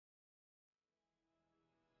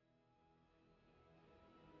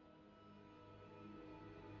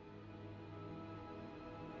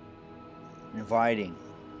inviting,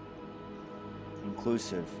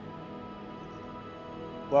 inclusive.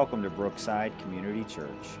 Welcome to Brookside Community Church.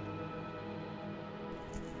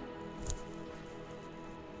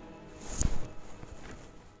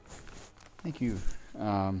 Thank you,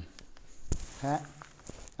 Pat.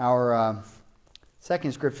 Our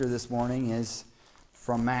second scripture this morning is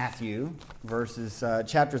from Matthew,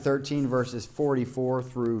 chapter 13, verses 44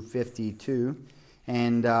 through 52.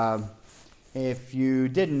 And if you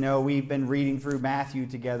didn't know, we've been reading through Matthew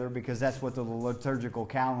together because that's what the liturgical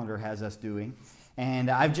calendar has us doing.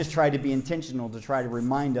 And I've just tried to be intentional to try to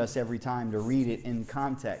remind us every time to read it in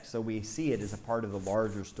context so we see it as a part of the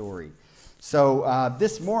larger story. So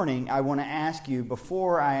this morning, I want to ask you,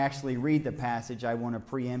 before I actually read the passage, I want to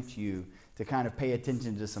preempt you to kind of pay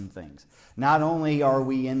attention to some things. Not only are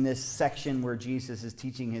we in this section where Jesus is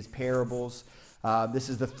teaching his parables, this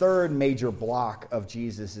is the third major block of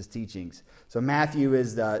Jesus' teachings. So Matthew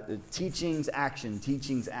is the teachings, action.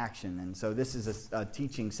 And so this is a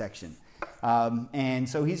teaching section. And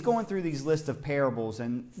so he's going through these lists of parables,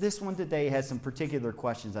 and this one today has some particular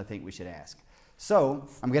questions I think we should ask. So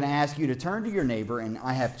I'm going to ask you to turn to your neighbor, and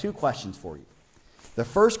I have two questions for you. The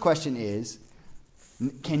first question is,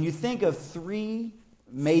 can you think of 3,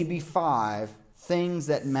 maybe 5 things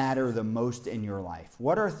that matter the most in your life?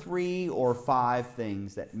 What are 3 or 5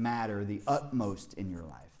 things that matter the utmost in your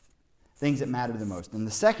life? Things that matter the most. And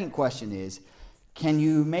the second question is, can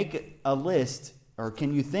you make a list, or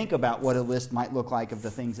can you think about what a list might look like of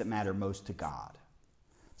the things that matter most to God?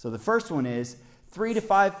 So the first one is 3 to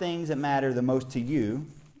 5 things that matter the most to you.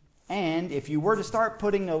 And if you were to start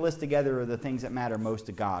putting a list together of the things that matter most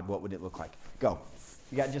to God, what would it look like? Go.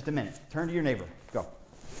 You got just a minute. Turn to your neighbor. Go.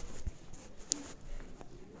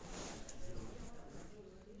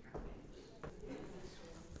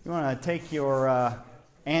 You want to take your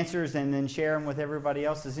answers and then share them with everybody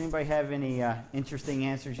else? Does anybody have any interesting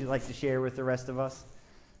answers you'd like to share with the rest of us?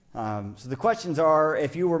 So the questions are,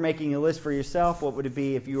 if you were making a list for yourself, what would it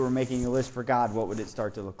be? If you were making a list for God, what would it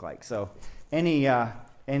start to look like? So any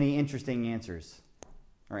interesting answers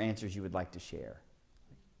or answers you would like to share?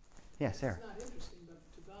 Yeah, Sarah. It's not interesting, but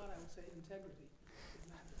to God I would say integrity.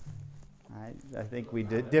 I think we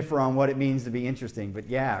differ on what it means to be interesting, but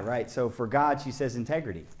yeah, right. So for God, she says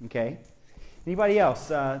integrity. Okay. Anybody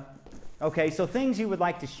else? Okay, so things you would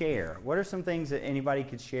like to share. What are some things that anybody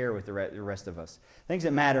could share with the rest of us? Things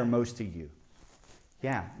that matter most to you.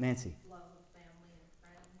 Yeah, Nancy. Love of family and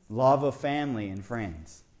friends. Love of family and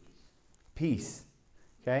friends. Peace.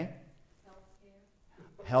 Okay.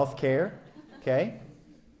 Healthcare. Okay.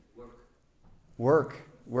 Work.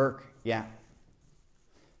 Yeah.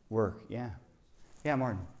 Work. Yeah. Yeah,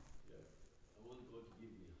 Martin. I want God to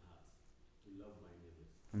give me a heart to love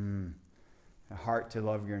my neighbors. A heart to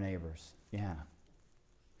love your neighbors. Yeah.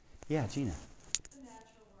 Yeah, Gina. The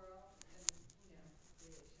natural world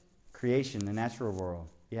and, creation. The natural world.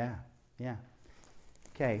 Yeah.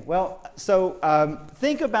 Okay. Well, so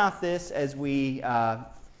think about this as we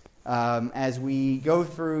go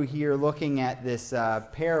through here, looking at this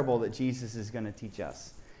parable that Jesus is going to teach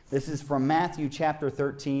us. This is from Matthew chapter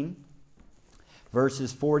 13,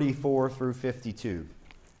 verses 44 through 52.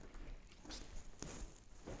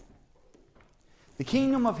 The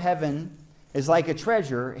kingdom of heaven is like a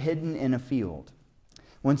treasure hidden in a field.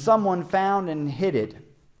 When someone found and hid.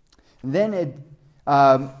 And then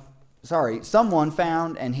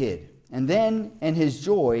in his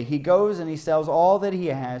joy, he goes and he sells all that he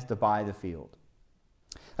has to buy the field.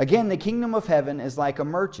 Again, the kingdom of heaven is like a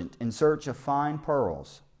merchant in search of fine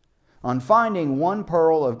pearls. On finding one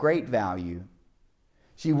pearl of great value,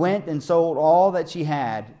 she went and sold all that she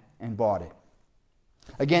had and bought it.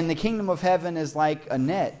 Again, the kingdom of heaven is like a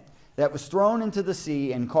net that was thrown into the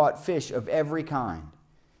sea and caught fish of every kind.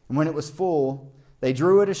 And when it was full, they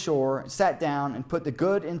drew it ashore, sat down, and put the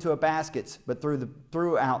good into a basket, but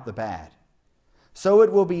threw out the bad. So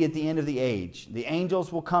it will be at the end of the age. The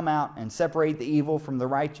angels will come out and separate the evil from the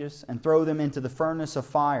righteous and throw them into the furnace of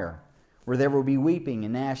fire, where there will be weeping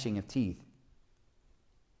and gnashing of teeth.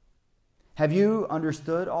 Have you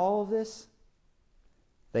understood all of this?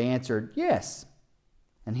 They answered, yes.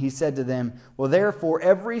 And he said to them, well, therefore,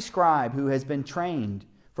 every scribe who has been trained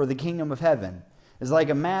for the kingdom of heaven is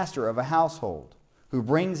like a master of a household who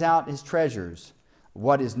brings out his treasures,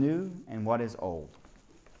 what is new and what is old.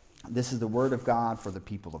 This is the word of God for the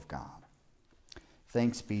people of God.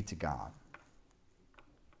 Thanks be to God.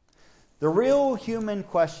 The real human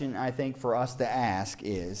question, I think, for us to ask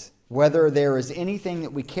is whether there is anything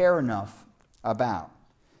that we care enough about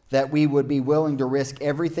that we would be willing to risk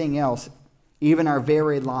everything else, even our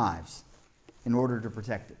very lives, in order to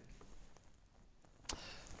protect it.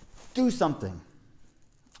 Do something.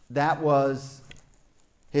 That was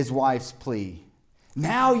his wife's plea.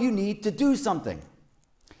 Now you need to do something.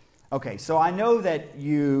 Okay, so I know that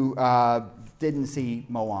you didn't see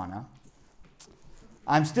Moana.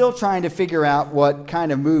 I'm still trying to figure out what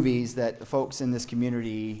kind of movies that the folks in this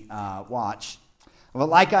community watch. Well,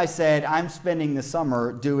 like I said, I'm spending the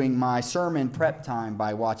summer doing my sermon prep time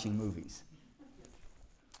by watching movies.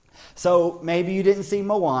 So maybe you didn't see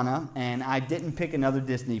Moana, and I didn't pick another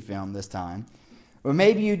Disney film this time. But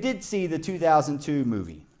maybe you did see the 2002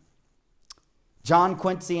 movie. John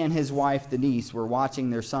Quincy and his wife Denise were watching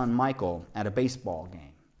their son Michael at a baseball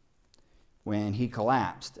game when he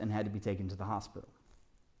collapsed and had to be taken to the hospital.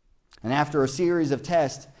 And after a series of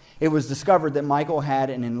tests, it was discovered that Michael had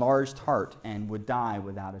an enlarged heart and would die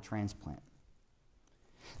without a transplant.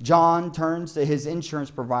 John turns to his insurance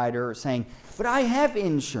provider saying, "But I have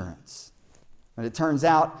insurance." And it turns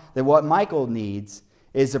out that what Michael needs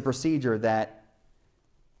is a procedure that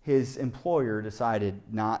his employer decided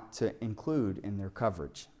not to include in their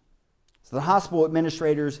coverage. So the hospital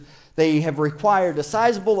administrators, they have required a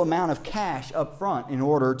sizable amount of cash up front in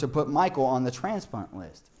order to put Michael on the transplant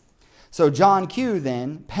list. So John Q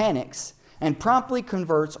then panics and promptly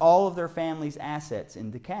converts all of their family's assets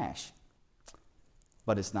into cash.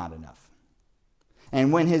 But it's not enough.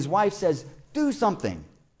 And when his wife says, "Do something,"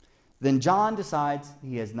 then John decides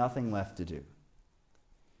he has nothing left to do.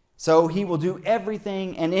 So he will do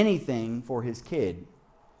everything and anything for his kid.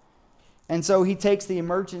 And so he takes the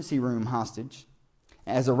emergency room hostage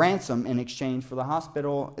as a ransom in exchange for the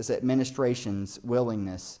hospital's administration's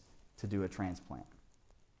willingness to do a transplant.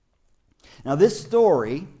 Now this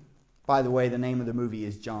story, by the way, the name of the movie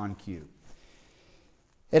is John Q.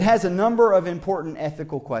 It has a number of important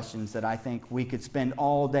ethical questions that I think we could spend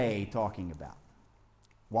all day talking about.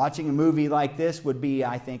 Watching a movie like this would be,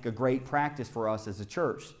 I think, a great practice for us as a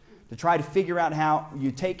church to try to figure out how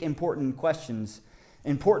you take important questions,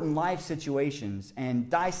 important life situations, and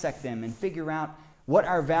dissect them and figure out what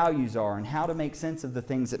our values are and how to make sense of the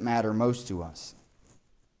things that matter most to us.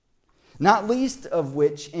 Not least of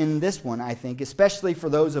which in this one, I think, especially for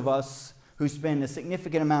those of us who spend a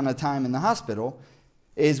significant amount of time in the hospital,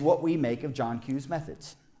 is what we make of John Q's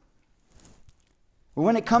methods.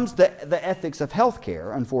 When it comes to the ethics of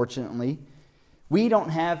healthcare, unfortunately, we don't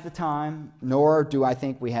have the time, nor do I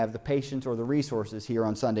think we have the patience or the resources here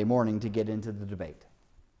on Sunday morning to get into the debate.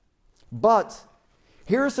 But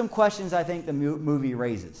here are some questions I think the movie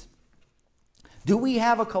raises. Do we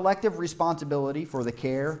have a collective responsibility for the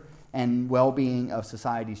care and well-being of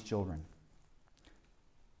society's children?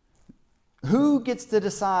 Who gets to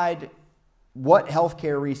decide what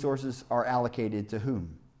healthcare resources are allocated to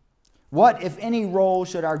whom? What, if any, role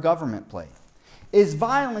should our government play? Is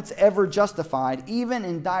violence ever justified, even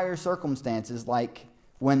in dire circumstances like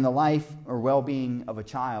when the life or well-being of a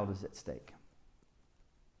child is at stake?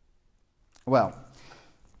 Well,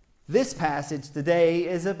 this passage today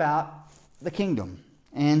is about the kingdom.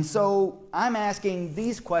 And so I'm asking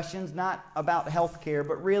these questions not about healthcare,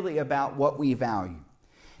 but really about what we value.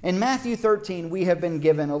 In Matthew 13, we have been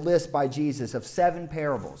given a list by Jesus of 7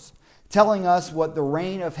 parables telling us what the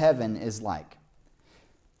reign of heaven is like.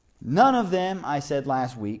 None of them, I said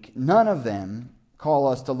last week, none of them call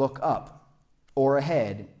us to look up or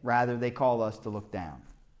ahead. Rather, they call us to look down.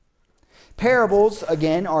 Parables,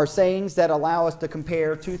 again, are sayings that allow us to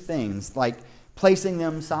compare two things, like placing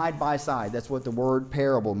them side by side. That's what the word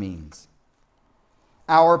parable means.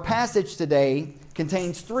 Our passage today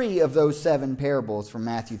contains 3 of those 7 parables from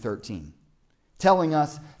Matthew 13, telling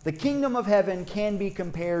us the kingdom of heaven can be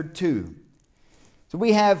compared to. So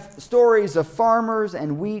we have stories of farmers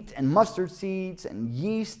and wheat and mustard seeds and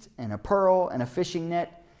yeast and a pearl and a fishing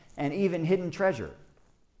net and even hidden treasure.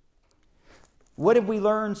 What have we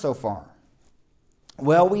learned so far?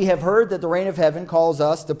 Well, we have heard that the reign of heaven calls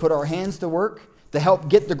us to put our hands to work to help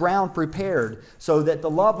get the ground prepared so that the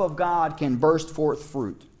love of God can burst forth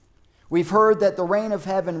fruit. We've heard that the reign of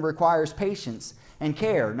heaven requires patience and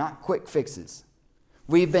care, not quick fixes.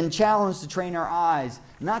 We've been challenged to train our eyes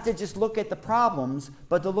not to just look at the problems,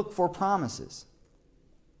 but to look for promises.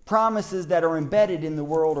 Promises that are embedded in the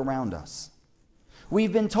world around us.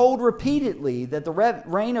 We've been told repeatedly that the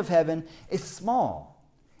reign of heaven is small,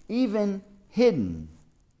 even hidden,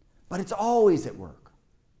 but it's always at work.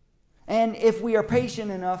 And if we are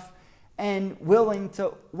patient enough and willing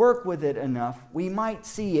to work with it enough, we might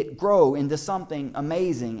see it grow into something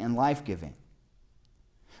amazing and life-giving.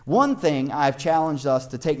 One thing I've challenged us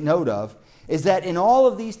to take note of is that in all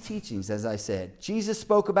of these teachings, as I said, Jesus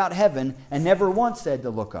spoke about heaven and never once said to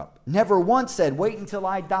look up. Never once said, wait until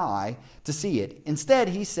I die to see it. Instead,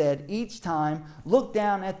 he said each time, look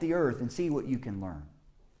down at the earth and see what you can learn.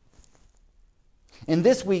 In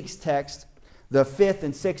this week's text, the fifth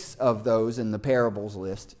and sixth of those in the parables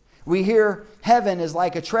list, we hear heaven is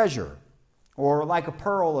like a treasure or like a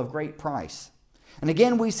pearl of great price. And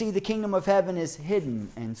again, we see the kingdom of heaven is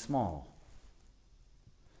hidden and small.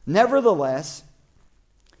 Nevertheless,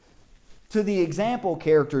 to the example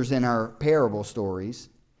characters in our parable stories,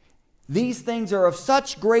 these things are of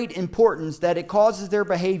such great importance that it causes their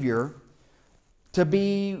behavior to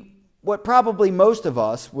be what probably most of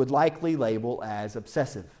us would likely label as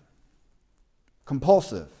obsessive,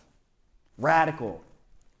 compulsive, radical.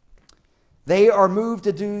 They are moved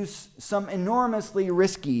to do some enormously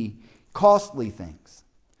risky, costly things.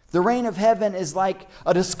 The reign of heaven is like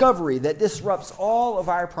a discovery that disrupts all of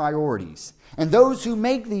our priorities. And those who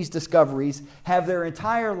make these discoveries have their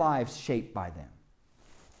entire lives shaped by them.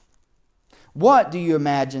 What do you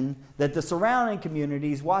imagine that the surrounding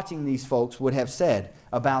communities watching these folks would have said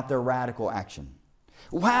about their radical action?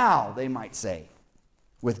 Wow, they might say,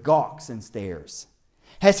 with gawks and stares.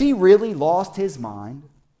 Has he really lost his mind?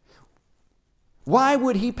 Why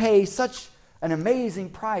would he pay such an amazing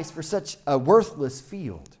price for such a worthless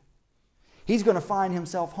field? He's going to find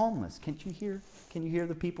himself homeless. Can you hear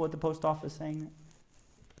the people at the post office saying that?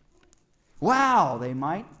 Wow, they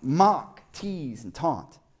might mock, tease, and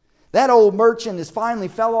taunt. That old merchant has finally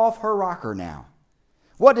fell off her rocker now.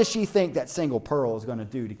 What does she think that single pearl is going to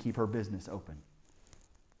do to keep her business open?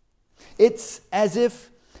 It's as if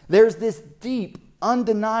there's this deep,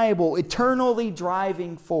 undeniable, eternally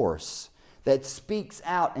driving force that speaks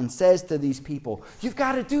out and says to these people, you've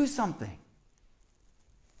got to do something.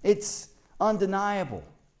 It's undeniable.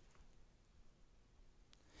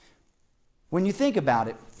 When you think about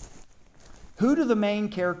it, who do the main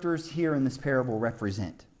characters here in this parable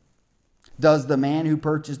represent? Does the man who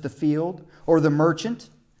purchased the field or the merchant,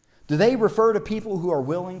 do they refer to people who are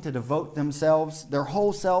willing to devote themselves, their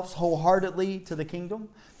whole selves, wholeheartedly to the kingdom,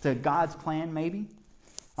 to God's plan maybe?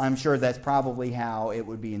 I'm sure that's probably how it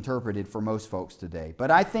would be interpreted for most folks today. But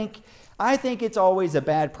I think it's always a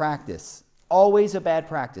bad practice. Always a bad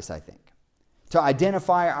practice, I think, to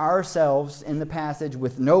identify ourselves in the passage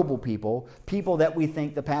with noble people, people that we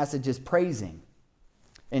think the passage is praising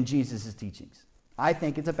in Jesus' teachings. I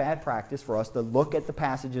think it's a bad practice for us to look at the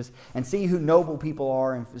passages and see who noble people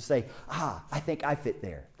are and say, I think I fit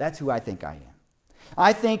there. That's who I think I am.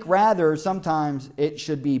 I think rather sometimes it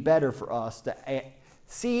should be better for us to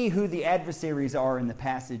see who the adversaries are in the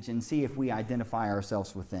passage and see if we identify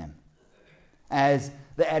ourselves with them as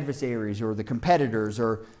the adversaries or the competitors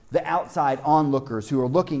or the outside onlookers who are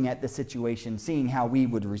looking at the situation, seeing how we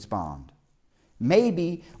would respond.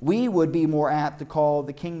 Maybe we would be more apt to call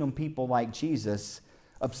the kingdom people like Jesus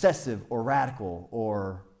obsessive or radical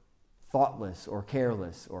or thoughtless or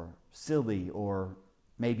careless or silly or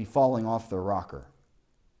maybe falling off their rocker.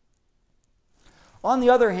 On the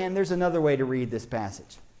other hand, there's another way to read this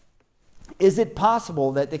passage. Is it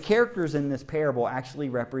possible that the characters in this parable actually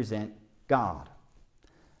represent God?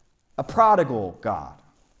 A prodigal God.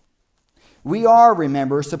 We are,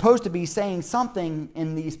 remember, supposed to be saying something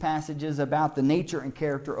in these passages about the nature and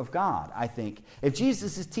character of God, I think. If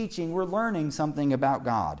Jesus is teaching, we're learning something about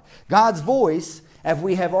God. God's voice, as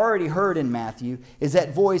we have already heard in Matthew, is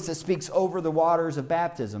that voice that speaks over the waters of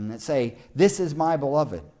baptism that say, this is my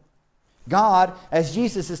beloved. God, as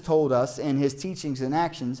Jesus has told us in his teachings and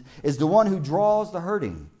actions, is the one who draws the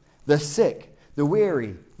hurting, the sick, the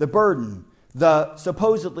weary, the burdened, the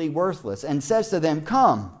supposedly worthless, and says to them,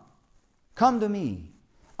 come to me.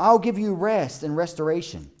 I'll give you rest and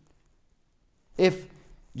restoration. If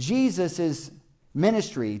Jesus'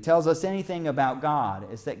 ministry tells us anything about God,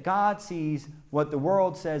 it's that God sees what the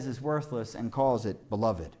world says is worthless and calls it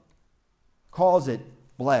beloved, calls it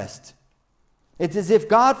blessed. It's as if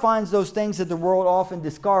God finds those things that the world often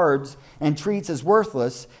discards and treats as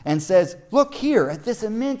worthless and says, look here at this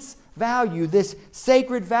immense value, this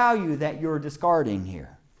sacred value that you're discarding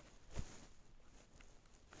here.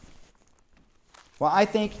 Well, I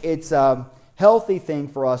think it's a healthy thing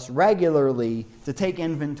for us regularly to take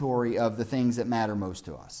inventory of the things that matter most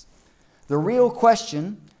to us. The real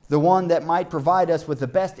question, the one that might provide us with the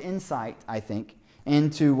best insight, I think,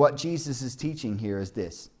 into what Jesus is teaching here is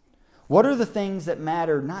this. What are the things that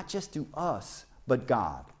matter not just to us, but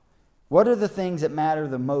God? What are the things that matter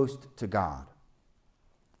the most to God?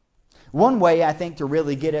 One way, I think, to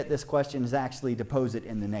really get at this question is actually to pose it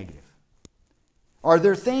in the negative. Are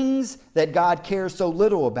there things that God cares so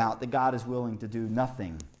little about that God is willing to do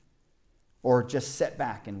nothing or just sit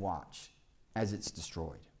back and watch as it's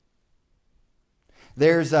destroyed.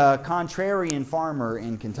 There's a contrarian farmer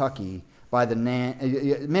in Kentucky by the name,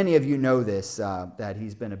 many of you know this, that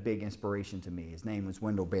he's been a big inspiration to me. His name was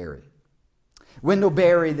Wendell Berry. Wendell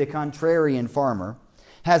Berry, the contrarian farmer,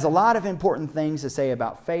 has a lot of important things to say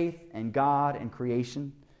about faith and God and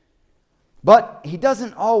creation, but he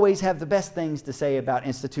doesn't always have the best things to say about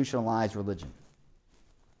institutionalized religion.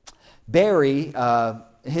 Berry,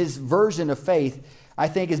 his version of faith, I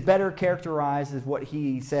think, is better characterized as what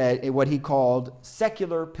he called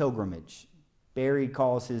secular pilgrimage. Berry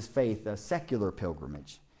calls his faith a secular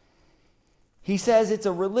pilgrimage. He says it's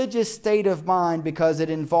a religious state of mind because it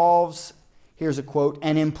involves, here's a quote,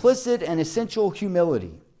 an implicit and essential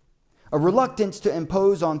humility, a reluctance to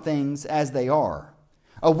impose on things as they are,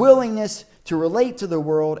 a willingness to relate to the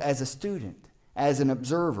world as a student, as an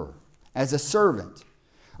observer, as a servant,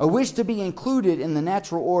 a wish to be included in the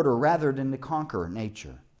natural order rather than to conquer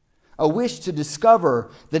nature, a wish to discover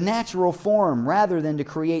the natural form rather than to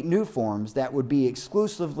create new forms that would be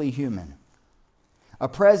exclusively human, a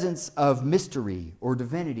presence of mystery or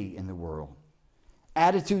divinity in the world,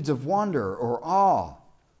 attitudes of wonder or awe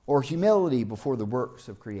or humility before the works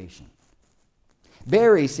of creation.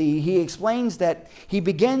 Berry, he explains that he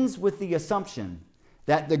begins with the assumption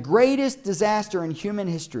that the greatest disaster in human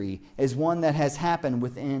history is one that has happened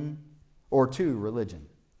within or to religion.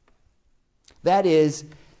 That is,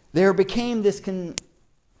 there became this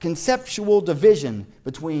conceptual division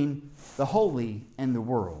between the holy and the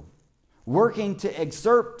world, working to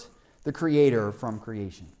excerpt the Creator from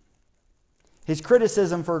creation. His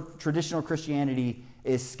criticism for traditional Christianity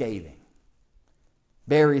is scathing.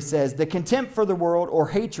 Berry says, the contempt for the world or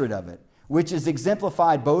hatred of it, which is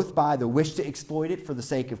exemplified both by the wish to exploit it for the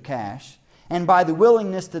sake of cash and by the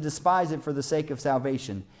willingness to despise it for the sake of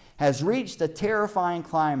salvation, has reached a terrifying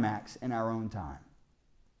climax in our own time.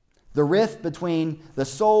 The rift between the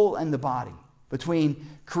soul and the body, between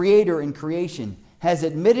Creator and creation, has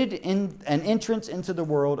admitted an entrance into the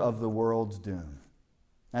world of the world's doom.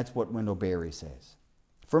 That's what Wendell Berry says.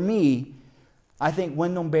 For me, I think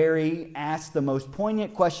Wendell Berry asks the most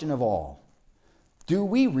poignant question of all. Do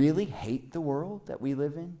we really hate the world that we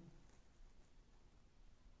live in?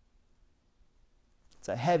 It's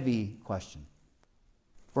a heavy question.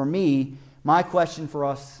 For me, my question for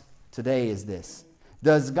us today is this.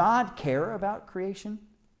 Does God care about creation?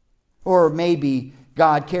 Or maybe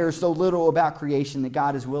God cares so little about creation that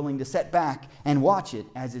God is willing to sit back and watch it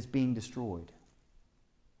as it's being destroyed.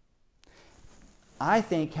 I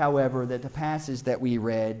think, however, that the passage that we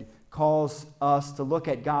read calls us to look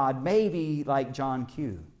at God maybe like John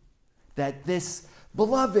Q. That this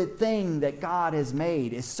beloved thing that God has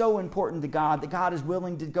made is so important to God that God is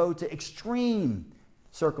willing to go to extreme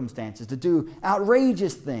circumstances, to do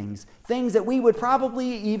outrageous things, things that we would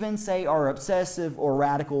probably even say are obsessive or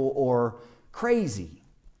radical or crazy.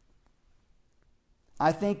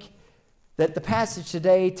 I think that the passage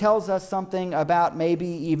today tells us something about maybe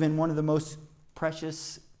even one of the most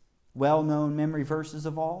precious, well-known memory verses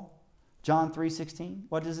of all. John 3:16.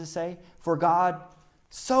 What does it say? For God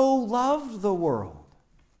so loved the world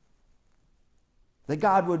that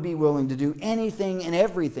God would be willing to do anything and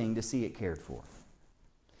everything to see it cared for.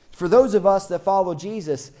 For those of us that follow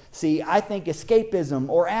Jesus, I think escapism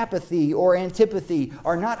or apathy or antipathy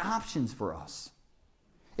are not options for us.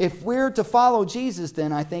 If we're to follow Jesus,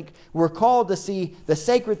 then I think we're called to see the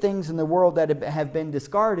sacred things in the world that have been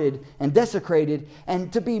discarded and desecrated,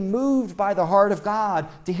 and to be moved by the heart of God,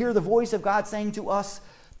 to hear the voice of God saying to us,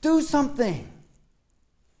 do something.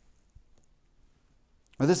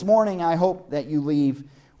 Well, this morning, I hope that you leave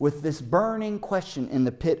with this burning question in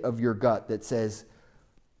the pit of your gut that says,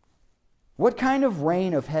 what kind of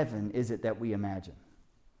reign of heaven is it that we imagine?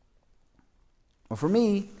 Well, for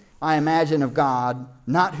me, I imagine of God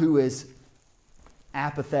not who is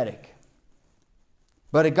apathetic,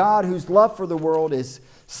 but a God whose love for the world has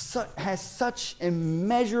such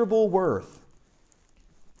immeasurable worth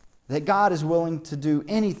that God is willing to do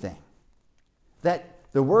anything,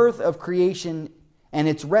 that the worth of creation and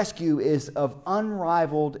its rescue is of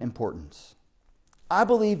unrivaled importance. I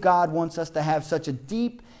believe God wants us to have such a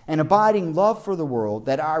deep and abiding love for the world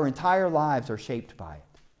that our entire lives are shaped by it.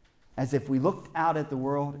 As if we looked out at the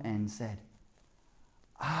world and said,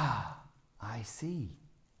 I see.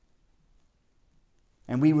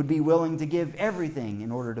 And we would be willing to give everything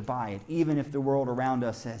in order to buy it, even if the world around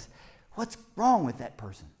us says, what's wrong with that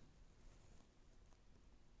person?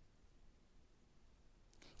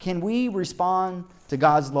 Can we respond to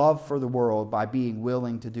God's love for the world by being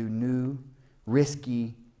willing to do new,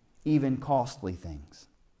 risky, even costly things?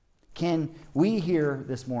 Can we here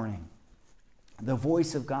this morning the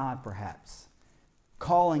voice of God perhaps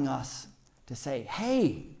calling us to say,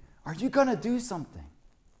 hey, are you going to do something?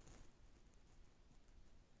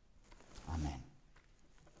 Amen.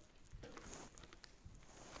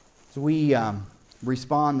 As we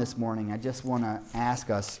respond this morning, I just want to ask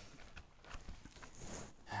us,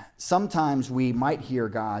 sometimes we might hear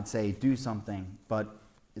God say, do something, but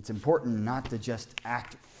it's important not to just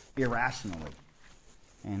act irrationally.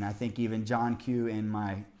 And I think even John Q. in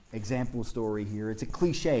my example story here, it's a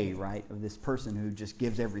cliche, right, of this person who just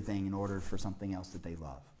gives everything in order for something else that they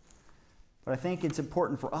love. But I think it's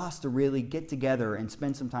important for us to really get together and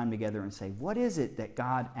spend some time together and say, what is it that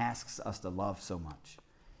God asks us to love so much?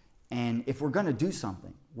 And if we're going to do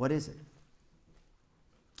something, what is it?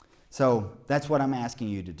 So that's what I'm asking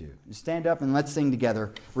you to do. Stand up and let's sing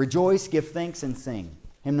together. Rejoice, give thanks, and sing.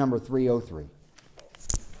 Hymn number 303.